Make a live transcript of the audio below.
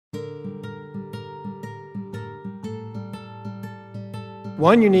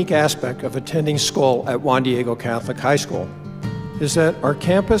One unique aspect of attending school at Juan Diego Catholic High School is that our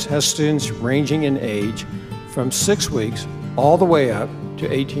campus has students ranging in age from 6 weeks all the way up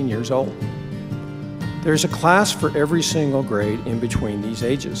to 18 years old. There's a class for every single grade in between these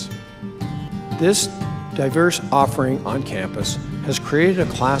ages. This diverse offering on campus has created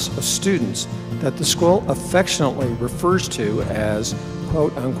a class of students that the school affectionately refers to as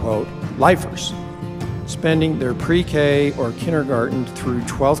quote-unquote lifers, spending their pre-K or kindergarten through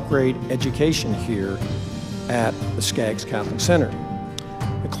 12th grade education here at the Skaggs Catholic Center.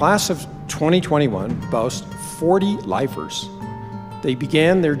 The class of 2021 boasts 40 lifers. They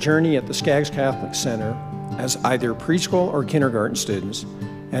began their journey at the Skaggs Catholic Center as either preschool or kindergarten students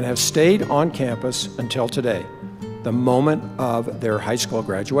and have stayed on campus until today, the moment of their high school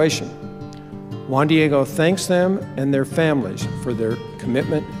graduation. Juan Diego thanks them and their families for their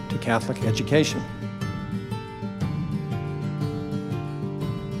commitment to Catholic education.